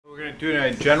doing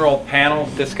a general panel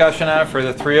discussion on it for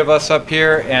the three of us up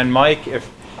here. And Mike, if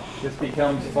this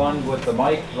becomes fun with the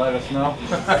mic, let us know.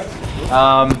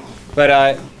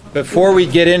 Before we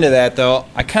get into that, though,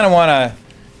 I kind of want to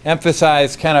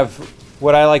emphasize kind of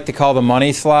what I like to call the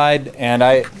money slide. And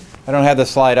I don't have the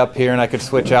slide up here, and I could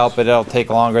switch out, but it'll take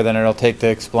longer than it'll take to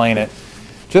explain it.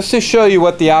 Just to show you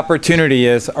what the opportunity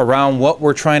is around what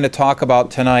we're trying to talk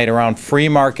about tonight, around free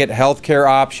market healthcare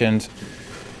options.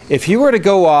 If you were to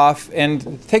go off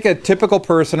and take a typical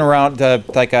person around,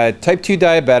 like a type 2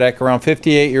 diabetic, around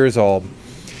 58 years old,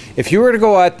 if you were to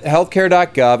go at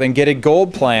healthcare.gov and get a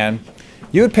gold plan,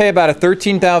 you would pay about a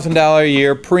 $13,000 a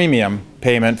year premium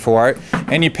payment for it,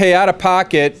 and you pay out of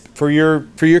pocket for your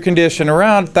condition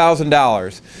around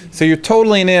 $1,000. So you're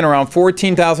totaling in around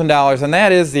 $14,000, and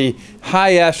that is the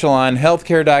high echelon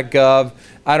healthcare.gov,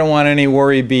 I don't want any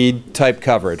worry bead type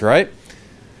coverage, right?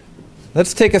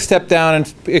 Let's take a step down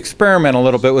and experiment a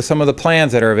little bit with some of the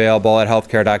plans that are available at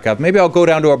healthcare.gov. Maybe I'll go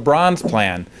down to a bronze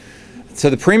plan. So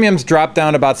the premiums drop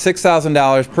down to about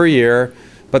 $6,000 per year,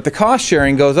 but the cost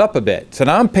sharing goes up a bit. So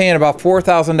now I'm paying about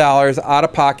 $4,000 out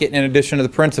of pocket in addition to the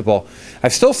principal.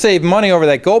 I've still saved money over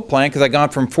that gold plan because I've gone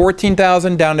from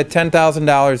 $14,000 down to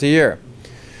 $10,000 a year.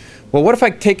 Well, what if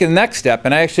I take the next step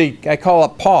and I call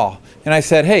up Paul and I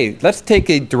said, hey, let's take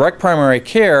a direct primary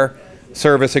care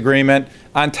service agreement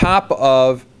on top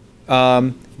of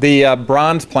the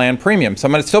bronze plan premium. So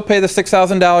I'm going to still pay the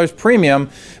 $6,000 premium,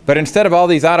 but instead of all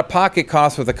these out-of-pocket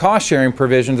costs with the cost-sharing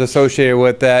provisions associated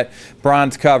with that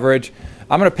bronze coverage,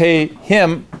 I'm going to pay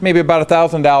him maybe about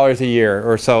 $1,000 a year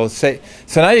or so. So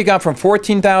now you've gone from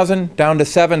 $14,000 down to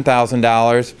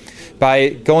 $7,000 by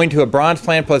going to a bronze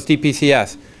plan plus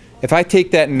DPCS. If I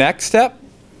take that next step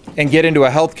and get into a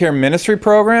healthcare ministry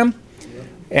program,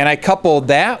 and I couple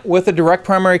that with a direct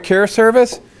primary care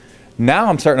service, now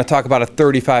I'm starting to talk about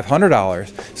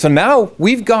 $3,500. So now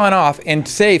we've gone off and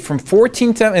saved from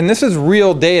 $14,000, and this is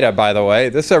real data, by the way.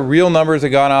 This are real numbers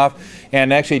that gone off,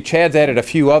 and actually Chad's added a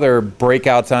few other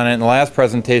breakouts on it in the last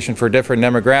presentation for different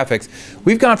demographics.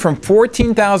 We've gone from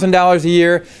 $14,000 a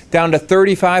year down to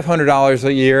 $3,500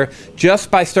 a year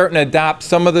just by starting to adopt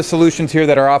some of the solutions here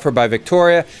that are offered by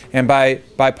Victoria and by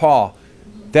Paul.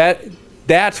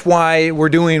 That's why we're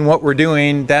doing what we're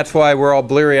doing. That's why we're all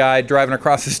bleary-eyed driving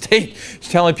across the state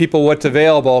telling people what's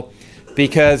available,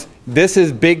 because this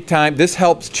is big time. This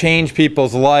helps change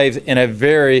people's lives in a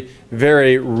very,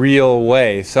 very real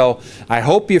way. So I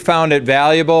hope you found it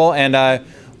valuable, and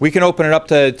we can open it up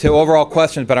to overall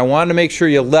questions, but I wanted to make sure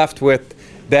you left with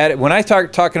that. When I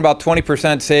start talking about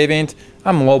 20% savings,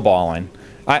 I'm lowballing.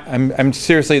 I'm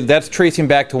seriously, that's tracing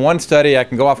back to one study I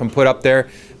can go off and put up there.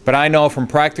 But I know from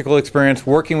practical experience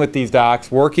working with these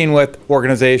docs, working with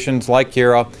organizations like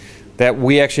Kira, that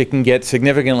we actually can get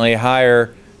significantly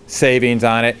higher savings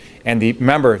on it. And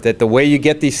remember that the way you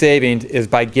get these savings is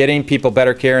by getting people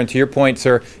better care. And to your point,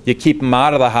 sir, you keep them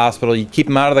out of the hospital, you keep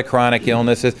them out of the chronic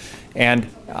illnesses, and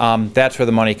that's where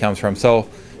the money comes from. So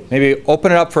maybe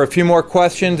open it up for a few more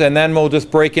questions, and then we'll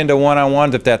just break into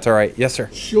one-on-ones if that's all right. Yes, sir.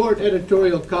 Short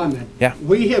editorial comment. Yeah.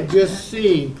 We have just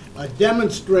seen a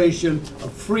demonstration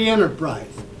of free enterprise.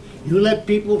 You let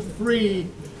people free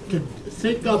to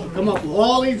come up with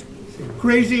all these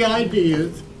crazy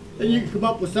ideas, and you can come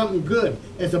up with something good,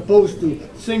 as opposed to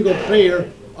single payer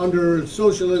under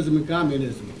socialism and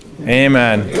communism.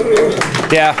 Amen.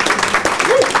 Yeah.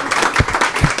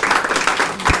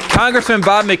 Congressman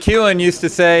Bob McEwen used to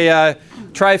say,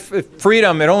 try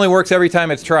freedom, it only works every time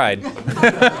it's tried. A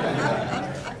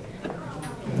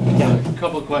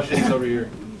couple of questions over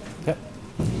here. Yeah.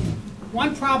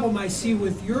 One problem I see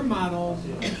with your model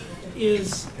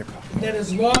is that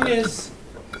as long as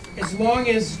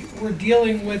we're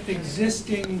dealing with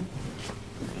existing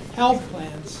health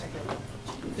plans,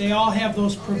 they all have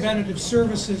those preventative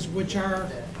services which are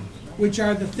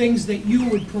the things that you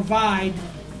would provide.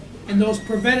 And those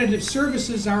preventative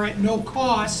services are at no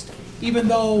cost, even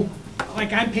though,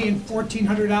 like, I'm paying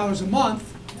 $1,400 a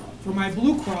month for my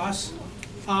Blue Cross,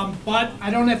 but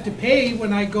I don't have to pay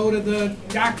when I go to the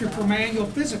doctor for my annual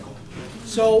physical.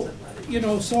 So, you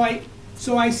know, so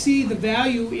I see the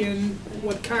value in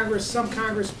what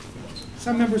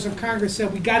some members of Congress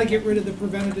said. We got to get rid of the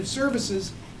preventative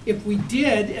services. If we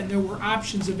did, and there were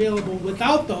options available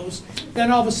without those,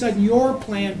 then all of a sudden your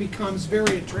plan becomes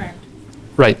very attractive.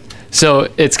 Right. So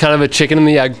it's kind of a chicken and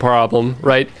the egg problem,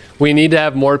 right? We need to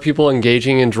have more people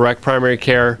engaging in direct primary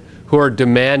care who are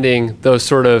demanding those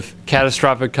sort of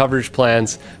catastrophic coverage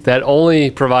plans that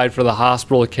only provide for the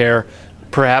hospital care,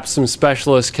 perhaps some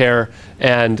specialist care,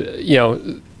 and, you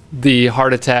know, the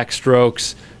heart attack,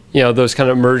 strokes, those kind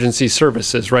of emergency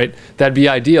services, right? That'd be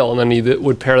ideal, and then you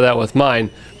would pair that with mine.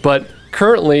 But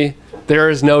currently, there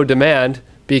is no demand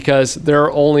because there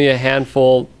are only a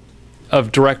handful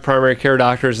of direct primary care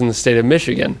doctors in the state of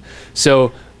Michigan.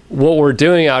 So what we're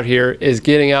doing out here is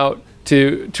getting out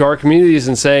to our communities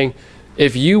and saying,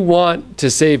 if you want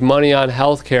to save money on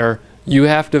healthcare, you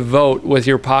have to vote with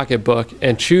your pocketbook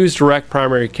and choose direct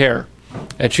primary care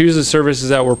and choose the services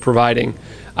that we're providing.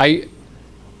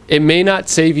 It may not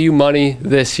save you money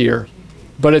this year,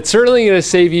 but it's certainly going to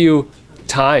save you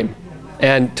time,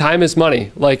 and time is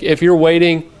money. Like if you're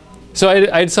waiting, so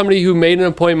I had somebody who made an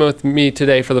appointment with me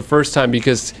today for the first time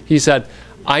because he said,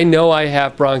 I know I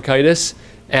have bronchitis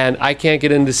and I can't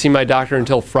get in to see my doctor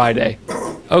until Friday.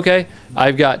 Okay,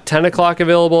 I've got 10 o'clock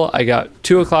available, I got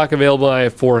 2 o'clock available, and I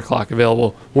have 4 o'clock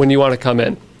available when you want to come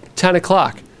in. 10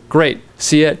 o'clock, great,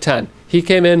 see you at 10. He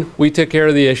came in, we took care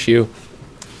of the issue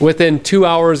within 2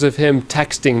 hours of him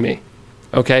texting me,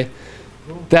 okay?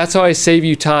 That's how I save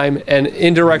you time, and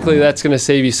indirectly that's going to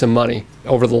save you some money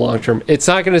over the long term. It's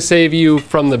not going to save you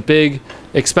from the big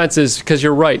expenses, because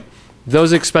you're right,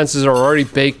 those expenses are already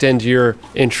baked into your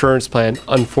insurance plan,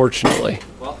 unfortunately.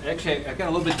 Well, actually, I've got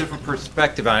a little bit different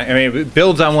perspective on it. I mean, it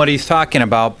builds on what he's talking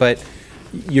about, but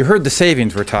you heard the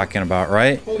savings we're talking about,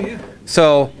 right? Oh, yeah.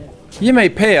 So you may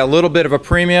pay a little bit of a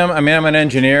premium. I mean, I'm an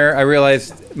engineer. I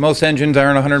realize most engines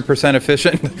aren't 100%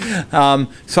 efficient.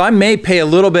 So I may pay a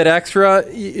little bit extra,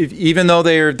 even though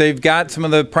they've got some of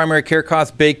the primary care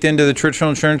costs baked into the traditional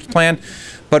insurance plan.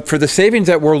 But for the savings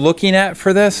that we're looking at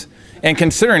for this, and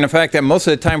considering the fact that most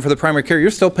of the time for the primary care,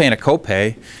 you're still paying a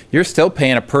copay, you're still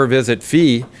paying a per visit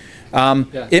fee.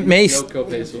 It may no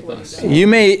copays with us.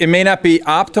 it may not be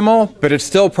optimal, but it's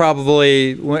still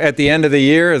probably at the end of the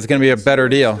year is going to be a better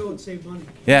deal. Still would save money.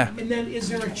 Yeah. And then is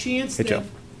there a chance Good that job.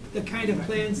 the kind of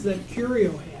plans that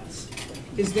Curio has,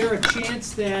 is there a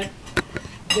chance that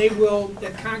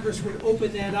that Congress would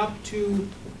open that up to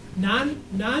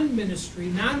non-ministry,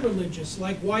 non-religious?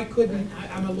 Like, why couldn't,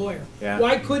 I'm a lawyer, Yeah.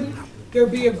 why couldn't there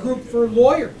be a group for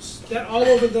lawyers that all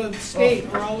over the state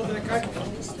or all over the country?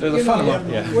 There's a you fun know, one,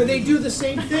 yeah. where they do the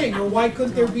same thing? Or why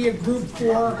couldn't there be a group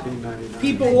for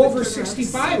people over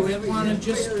 65 that want to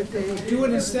just do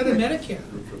it instead of Medicare?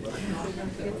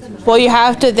 Well, you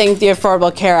have to thank the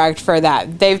Affordable Care Act for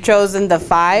that. They've chosen the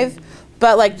 5,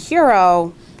 but like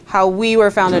Hero, how we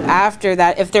were founded after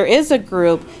that, if there is a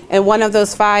group and one of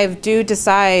those 5 do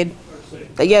decide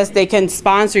that yes, they can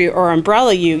sponsor you or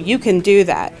umbrella you, you can do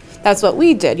that. That's what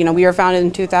we did. You know, we were founded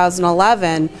in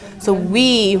 2011, so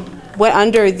we went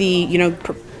under the,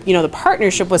 the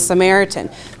partnership with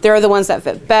Samaritan. They're the ones that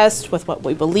fit best with what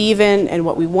we believe in and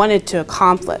what we wanted to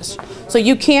accomplish. So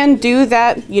you can do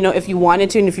that, if you wanted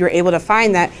to, and if you're able to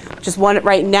find that. Just one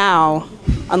right now,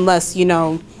 unless,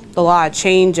 the law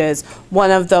changes,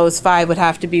 one of those 5 would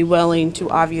have to be willing to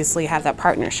obviously have that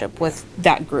partnership with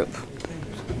that group.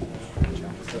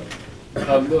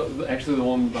 Actually, the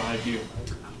one behind you.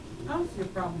 I don't see a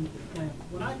problem with the plan.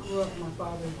 When I grew up, my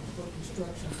father worked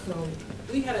construction, so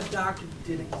we had a doctor that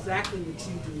did exactly what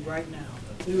you do right now.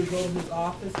 We would go to his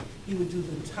office, he would do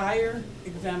the entire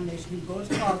examination, he would go to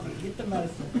his closet, get the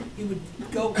medicine, he would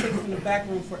go take us in the back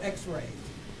room for x-rays.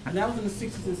 And that was in the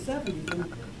 60s and 70s.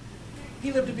 And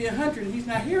he lived to be 100, and he's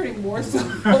not here anymore, so,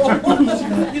 that's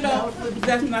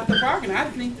not the bargain. I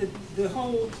think that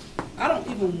I don't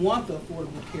even want the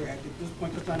Affordable Care Act at this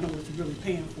point, because I know what it's really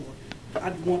paying for.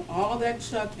 I want all that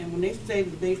chucked, and when they say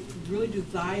that they really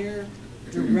desire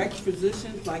direct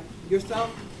physicians like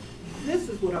yourself, this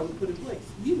is what I would put in place.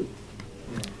 You.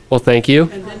 Well, thank you.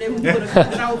 And then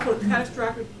then I would put a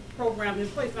catastrophic program in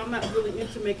place. I'm not really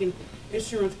into making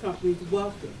insurance companies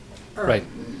wealthy. Right.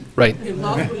 In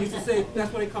law school, used to say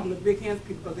that's why they call them the big hands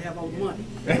people, because they have all the money.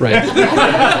 Right.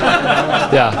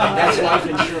 Yeah. That's life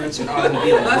insurance and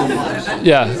automobile.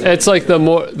 Yeah, it's like the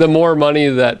more money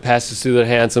that passes through their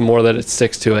hands, the more that it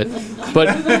sticks to it. But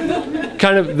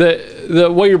kind of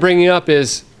the what you're bringing up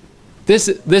is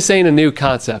this ain't a new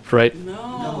concept, right?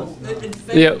 No, it's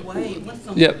faded away. What's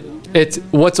so It's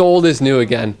what's old is new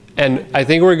again, and I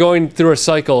think we're going through a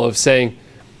cycle of saying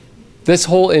this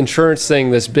whole insurance thing,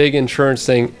 this big insurance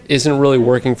thing, isn't really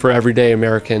working for everyday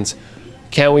Americans.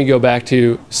 Can't we go back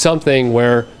to something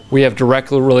where we have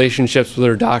direct relationships with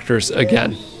our doctors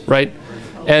again, right?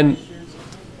 And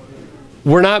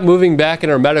we're not moving back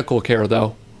in our medical care,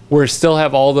 though. We still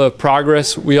have all the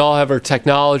progress. We all have our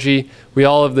technology. We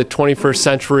all have the 21st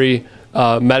century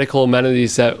medical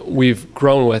amenities that we've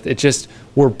grown with. It just,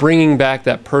 we're bringing back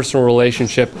that personal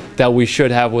relationship that we should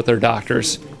have with our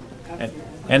doctors.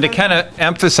 And to kind of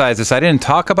emphasize this, I didn't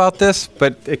talk about this,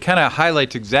 but it kind of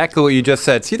highlights exactly what you just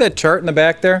said. See that chart in the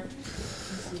back there?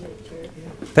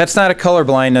 That's not a color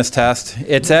blindness test.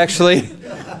 It's actually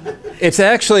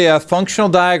a functional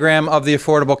diagram of the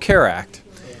Affordable Care Act.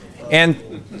 And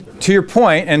to your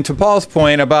point, and to Paul's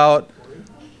point about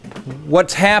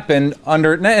what's happened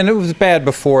under, and it was bad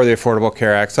before the Affordable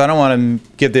Care Act, so I don't want to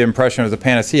give the impression it was a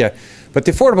panacea, but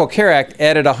the Affordable Care Act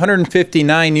added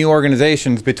 159 new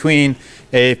organizations between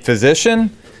a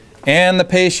physician and the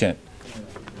patient.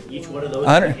 Each one of those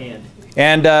in your hand.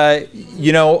 And,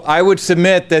 you know, I would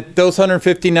submit that those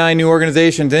 159 new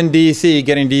organizations in D.C.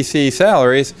 getting D.C.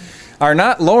 salaries are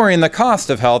not lowering the cost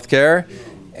of health care,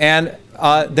 and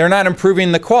they're not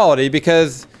improving the quality,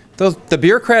 because the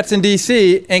bureaucrats in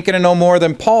D.C. ain't going to know more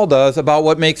than Paul does about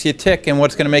what makes you tick and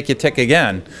what's going to make you tick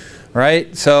again,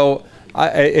 right? So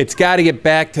it's got to get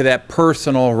back to that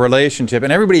personal relationship.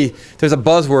 And everybody, there's a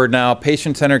buzzword now,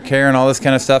 patient-centered care and all this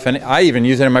kind of stuff, and I even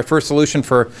use it in my first solution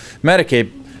for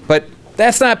Medicaid. But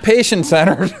that's not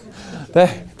patient-centered.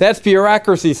 That's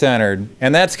bureaucracy-centered,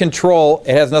 and that's control.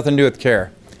 It has nothing to do with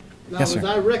care. Now, Yes, sir. as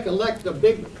I recollect, the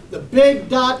big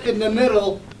dot in the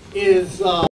middle is,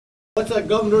 what's that,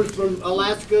 governors from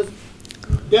Alaska's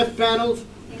death panels?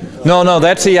 No,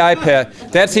 that's the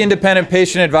IPAD. That's the Independent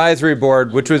Patient Advisory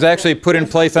Board, which was actually put in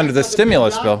place under the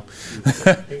stimulus bill.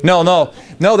 No,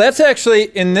 that's actually,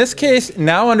 in this case,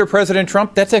 now under President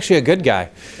Trump, that's actually a good guy.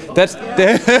 That's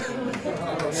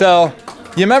so,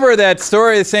 you remember that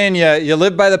story saying you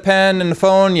live by the pen and the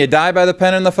phone, you die by the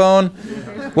pen and the phone?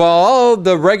 Well, all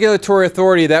the regulatory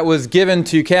authority that was given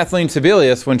to Kathleen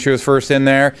Sebelius when she was first in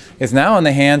there is now in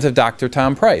the hands of Dr.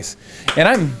 Tom Price.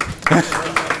 And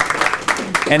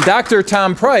and Dr.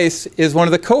 Tom Price is one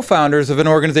of the co-founders of an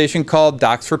organization called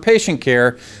Docs for Patient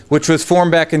Care, which was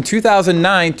formed back in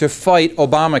 2009 to fight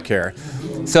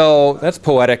Obamacare. So that's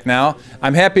poetic now.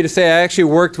 I'm happy to say I actually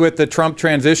worked with the Trump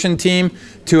transition team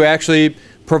to actually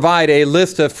provide a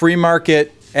list of free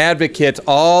market advocates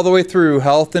all the way through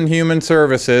Health and Human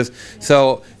Services.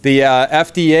 So the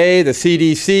FDA, the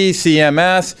CDC,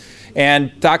 CMS,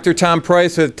 and Dr. Tom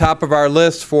Price at the top of our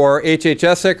list for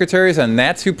HHS secretaries, and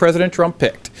that's who President Trump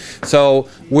picked. So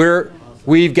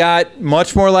we've got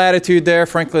much more latitude there.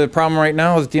 Frankly, the problem right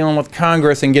now is dealing with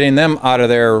Congress and getting them out of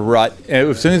their rut.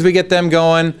 As soon as we get them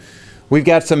going, we've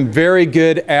got some very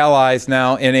good allies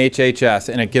now in HHS,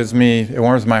 and it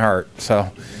warms my heart.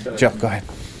 So, Jill, go ahead.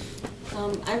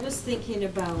 I was thinking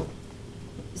about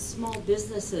small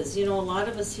businesses. You know, a lot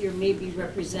of us here may be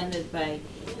represented by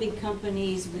big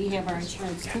companies. We have our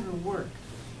insurance through work.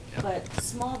 But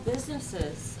small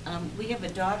businesses, we have a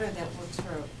daughter that works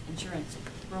for an insurance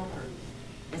broker.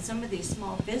 And some of these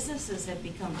small businesses have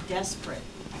become desperate.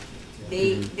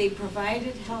 They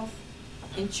provided health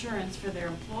insurance for their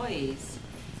employees.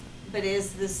 But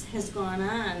as this has gone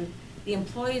on, the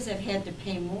employees have had to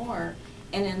pay more.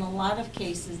 And in a lot of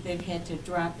cases, they've had to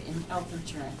drop in health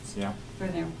insurance for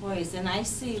their employees. And I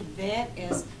see that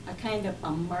as a kind of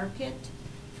a market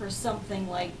for something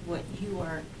like what you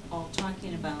are all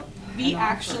talking about. We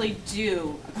actually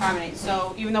do accommodate.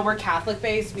 So even though we're Catholic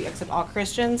based, we accept all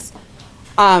Christians.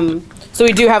 So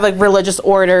we do have like religious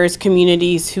orders,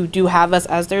 communities who do have us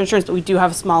as their insurance, but we do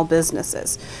have small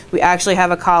businesses. We actually have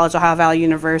a college, Ohio Valley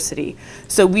University.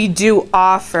 So we do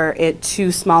offer it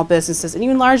to small businesses and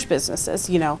even large businesses,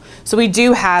 you know. So we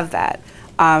do have that.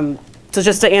 So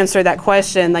just to answer that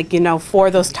question, like, you know, for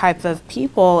those type of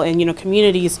people and, you know,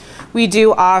 communities, we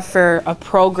do offer a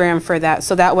program for that.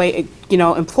 So that way, you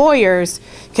know, employers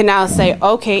can now say,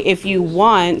 okay, if you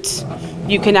want,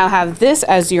 you can now have this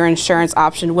as your insurance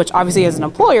option, which obviously as an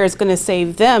employer is going to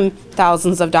save them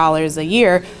thousands of dollars a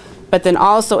year. But then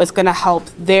also it's going to help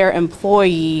their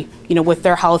employee, you know, with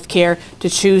their health care, to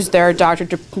choose their doctor,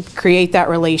 to create that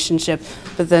relationship,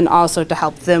 but then also to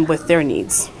help them with their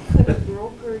needs. Could a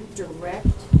broker direct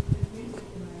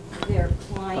their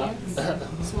clients,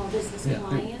 small business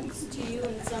clients, to you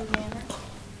in some manner?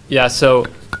 Yeah, so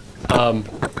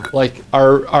like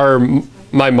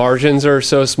my margins are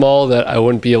so small that I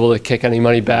wouldn't be able to kick any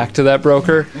money back to that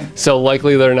broker. So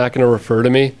likely they're not going to refer to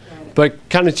me. But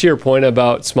kind of to your point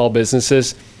about small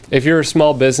businesses, if you're a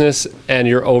small business and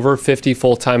you're over 50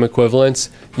 full-time equivalents,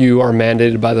 you are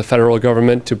mandated by the federal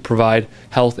government to provide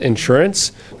health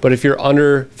insurance. But if you're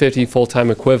under 50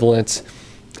 full-time equivalents,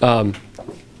 a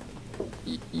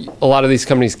lot of these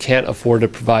companies can't afford to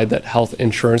provide that health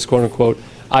insurance, quote unquote.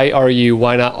 I argue,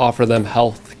 why not offer them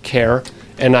health care?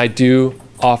 And I do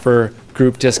offer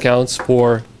group discounts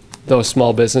for those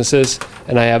small businesses.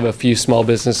 And I have a few small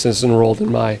businesses enrolled in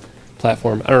my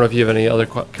platform. I don't know if you have any other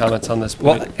comments on this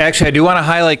point. Well, actually, I do want to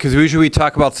highlight, because usually we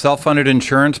talk about self-funded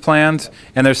insurance plans,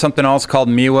 and there's something else called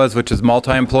MIWAs, which is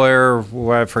multi-employer,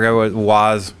 I forget what,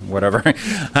 WAS, whatever,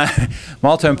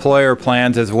 multi-employer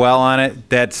plans as well on it.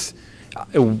 That's,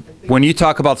 when you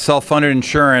talk about self-funded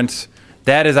insurance,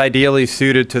 that is ideally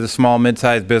suited to the small,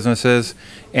 mid-sized businesses.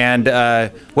 And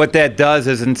what that does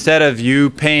is, instead of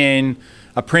you paying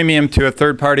a premium to a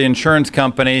third-party insurance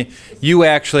company, you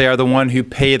actually are the one who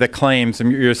pay the claims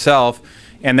yourself.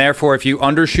 And therefore, if you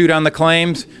undershoot on the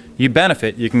claims, you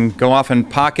benefit. You can go off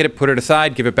and pocket it, put it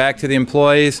aside, give it back to the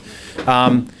employees.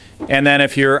 And then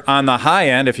if you're on the high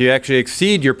end, if you actually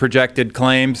exceed your projected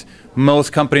claims,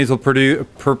 most companies will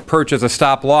purchase a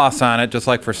stop loss on it, just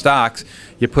like for stocks.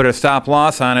 You put a stop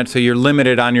loss on it, so you're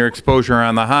limited on your exposure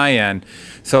on the high end.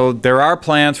 So there are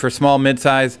plans for small,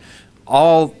 mid-size.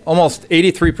 Almost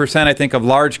 83%, I think, of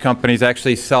large companies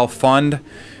actually self-fund,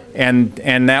 and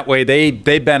that way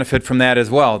they benefit from that as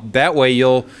well. That way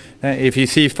you'll, if you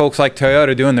see folks like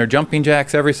Toyota doing their jumping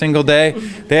jacks every single day,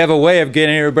 they have a way of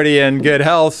getting everybody in good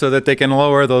health so that they can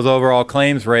lower those overall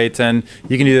claims rates. And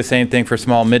you can do the same thing for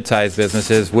small, mid-sized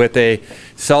businesses with a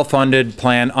self-funded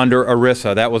plan under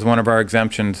ERISA. That was one of our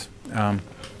exemptions.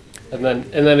 And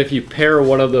then if you pair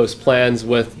one of those plans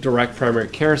with direct primary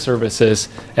care services,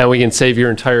 and we can save your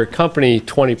entire company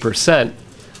 20%,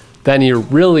 then you're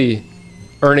really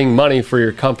earning money for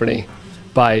your company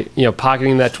by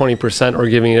pocketing that 20% or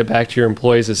giving it back to your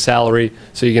employees as salary,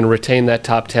 so you can retain that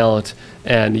top talent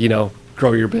and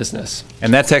grow your business.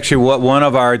 And that's actually what one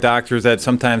of our doctors that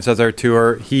sometimes does our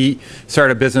tour, he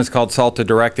started a business called Salta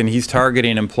Direct, and he's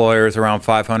targeting employers around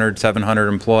 500, 700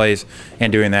 employees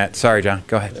and doing that. Sorry, John,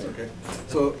 go ahead. Okay.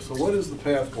 So what is the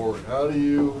path forward? How do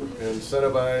you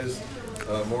incentivize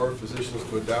more physicians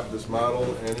to adopt this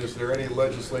model? And is there any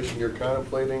legislation you're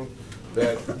contemplating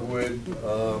that would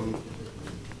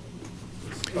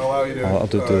allow you to I'll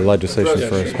do the legislation address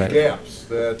first, right? gaps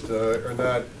that are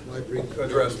not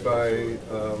addressed by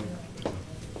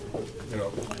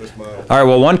this model? All right,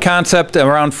 well, one concept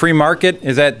around free market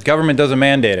is that government doesn't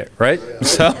mandate it, right?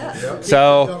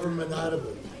 Government out of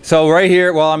it. So right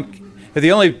here, well,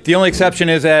 the only exception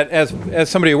is that as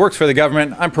somebody who works for the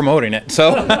government, I'm promoting it.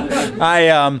 So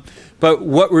but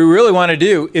what we really want to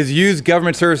do is use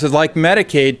government services like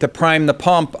Medicaid to prime the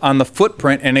pump on the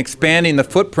footprint and expanding the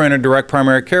footprint of direct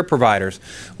primary care providers.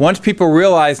 Once people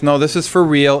realize, no, this is for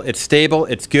real, it's stable,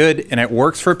 it's good, and it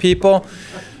works for people,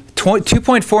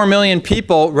 2.4 million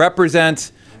people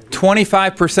represents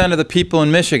 25% of the people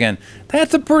in Michigan.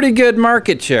 That's a pretty good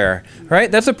market share, right?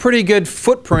 That's a pretty good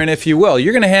footprint, if you will.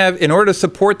 You're going to have, in order to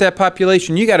support that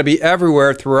population, you got to be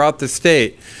everywhere throughout the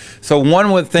state. So one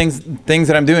of the things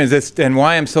that I'm doing is this, and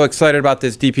why I'm so excited about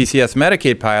this DPCS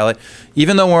Medicaid pilot,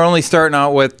 even though we're only starting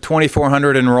out with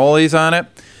 2,400 enrollees on it,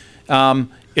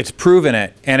 it's proven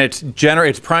it, and it's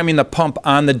priming the pump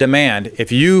on the demand.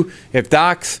 If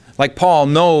docs like Paul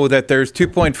know that there's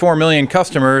 2.4 million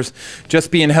customers just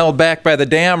being held back by the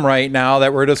dam right now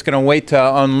that we're just going to wait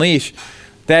to unleash,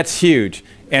 that's huge.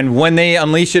 And when they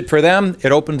unleash it for them,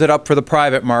 it opens it up for the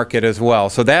private market as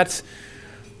well. So that's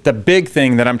the big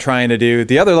thing that I'm trying to do.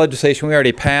 The other legislation we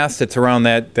already passed, it's around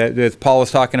that as Paul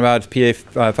was talking about, it's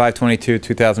PA 522,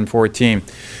 2014.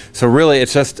 So really,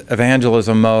 it's just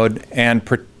evangelism mode and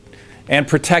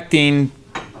protecting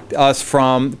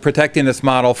this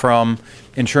model from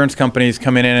insurance companies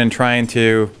coming in and trying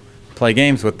to play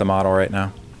games with the model right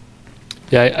now.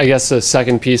 Yeah, I guess the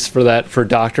second piece for that for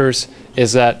doctors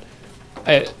is that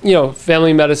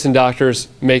family medicine doctors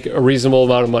make a reasonable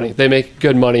amount of money. They make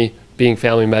good money being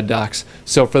family med docs.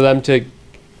 So for them to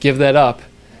give that up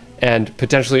and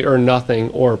potentially earn nothing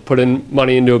or put in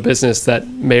money into a business that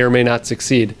may or may not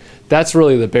succeed, that's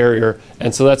really the barrier.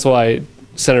 And so that's why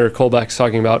Senator Colbeck's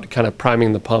talking about kind of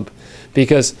priming the pump,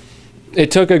 because it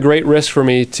took a great risk for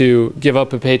me to give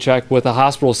up a paycheck with a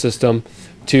hospital system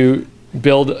to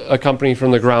build a company from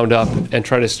the ground up and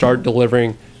try to start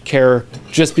delivering care,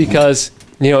 just because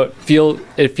it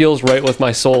feels right with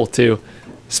my soul to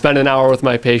spend an hour with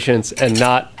my patients and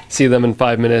not see them in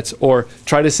 5 minutes, or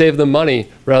try to save them money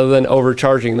rather than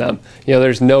overcharging them.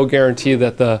 There's no guarantee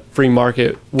that the free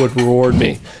market would reward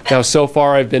me. Now, so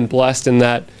far I've been blessed in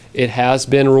that it has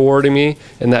been rewarding me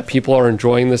and that people are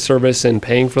enjoying the service and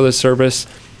paying for the service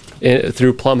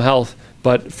through Plum Health.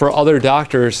 But for other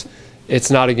doctors,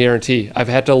 it's not a guarantee. I've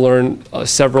had to learn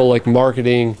several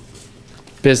marketing,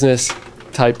 business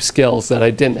type skills that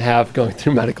I didn't have going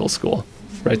through medical school.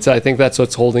 Right, so I think that's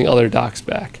what's holding other docs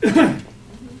back.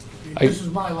 This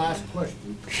is my last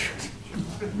question.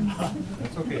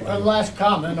 That's okay. Last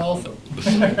comment also.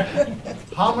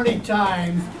 How many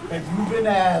times have you been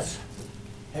asked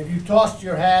Have you tossed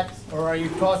your hat, or are you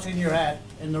tossing your hat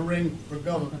in the ring for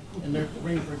governor, in the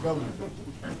ring for governor?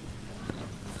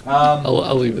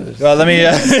 I'll leave it. Well, let me,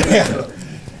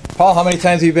 Paul, how many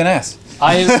times have you been asked?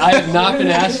 I have not been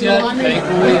asked yet,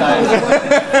 thankfully.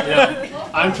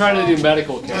 I'm trying to do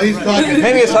medical care.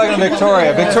 Maybe he's talking to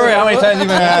Victoria. Victoria, how many times have you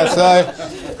been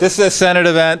asked? This is a Senate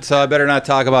event, so I better not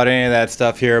talk about any of that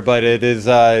stuff here, but it is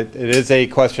a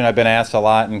question I've been asked a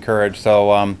lot and encouraged,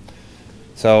 so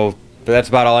but that's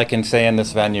about all I can say in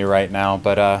this venue right now,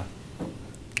 but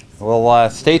we'll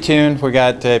stay tuned. We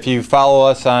got, if you follow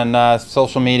us on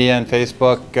social media and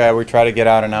Facebook, we try to get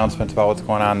out announcements about what's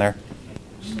going on there.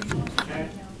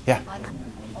 Yeah.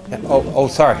 Oh,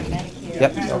 sorry.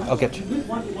 Yep, I'll get you.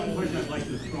 One question I'd like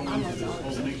to throw into this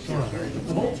whole mix.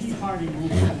 The whole Tea Party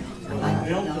movement was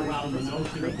built around the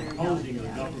notion of proposing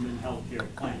a government health care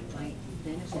plan.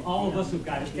 So all of us have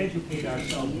got to educate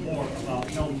ourselves more about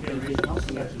health care issues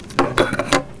such as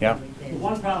Yeah. the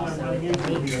one problem I'm running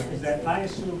into here is that I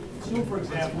assume for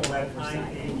example, that I'm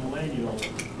a millennial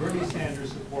Bernie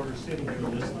Sanders supporter sitting here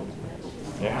listening to this.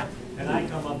 Yeah. And I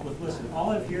come up with, listen,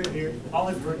 all I've heard here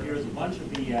is a bunch of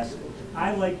BS.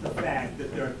 I like the fact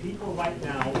that there are people right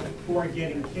now who are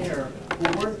getting care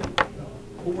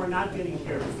who were not getting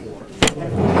care before,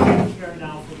 and who are getting care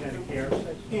now for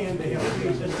Medicare, and they have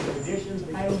pre-existing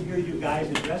conditions. I don't hear you guys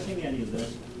addressing any of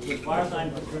this. As far as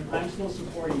I'm concerned, I'm still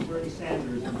supporting Bernie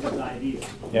Sanders and his ideas.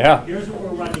 Yeah. Here's what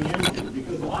we're running into,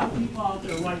 because a lot of people out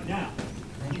there right now,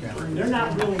 they're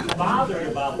not really bothered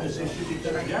about this issue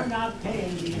because they're not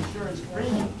paying the insurance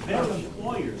premium. They're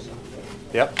employers.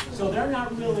 Yep. So they're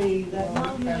not really that,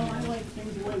 well, you know, I like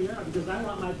things the way they are because I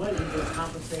want my budget to get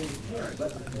compensated care.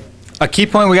 But A key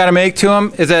point we got to make to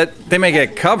them is that they may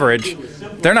get coverage.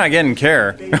 They're not getting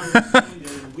care. they understand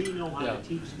it and we know how to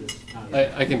teach this.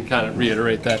 I can kind of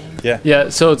reiterate that. Yeah. Yeah,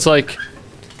 so it's like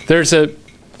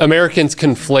Americans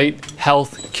conflate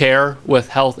health care with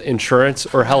health insurance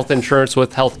or health insurance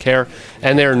with health care,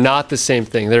 and they're not the same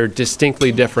thing. They're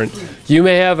distinctly different. You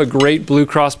may have a great Blue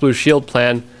Cross Blue Shield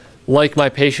plan, like my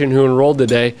patient who enrolled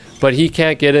today, but he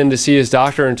can't get in to see his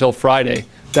doctor until Friday.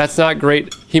 That's not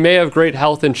great. He may have great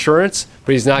health insurance,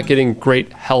 but he's not getting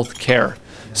great health care.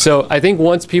 So I think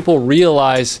once people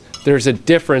realize there's a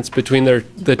difference between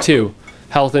the two,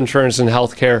 health insurance and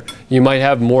health care, you might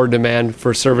have more demand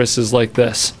for services like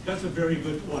this. That's a very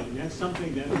good point, and that's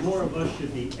something that more of us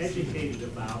should be educated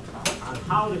about on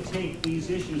how to take these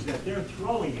issues that they're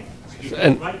throwing at us. Because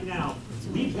And- right now,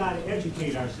 we've got to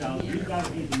educate ourselves. We've got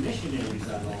to be the missionaries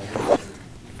on all this.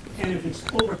 And if it's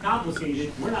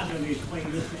overcomplicated, we're not going to be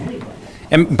explaining this to anybody.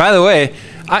 And by the way,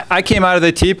 I came out of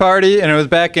the Tea Party, and it was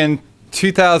back in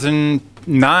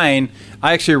 2009.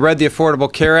 I actually read the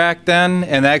Affordable Care Act then,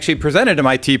 and I actually presented to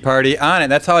my Tea Party on it.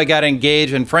 That's how I got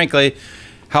engaged, and frankly,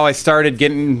 how I started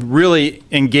getting really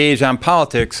engaged on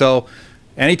politics. So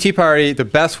any Tea Party, the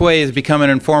best way is to become an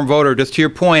informed voter. Just to your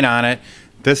point on it,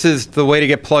 this is the way to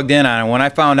get plugged in on it. When I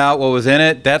found out what was in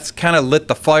it, that's kind of lit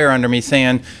the fire under me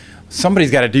saying,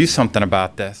 somebody's got to do something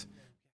about this.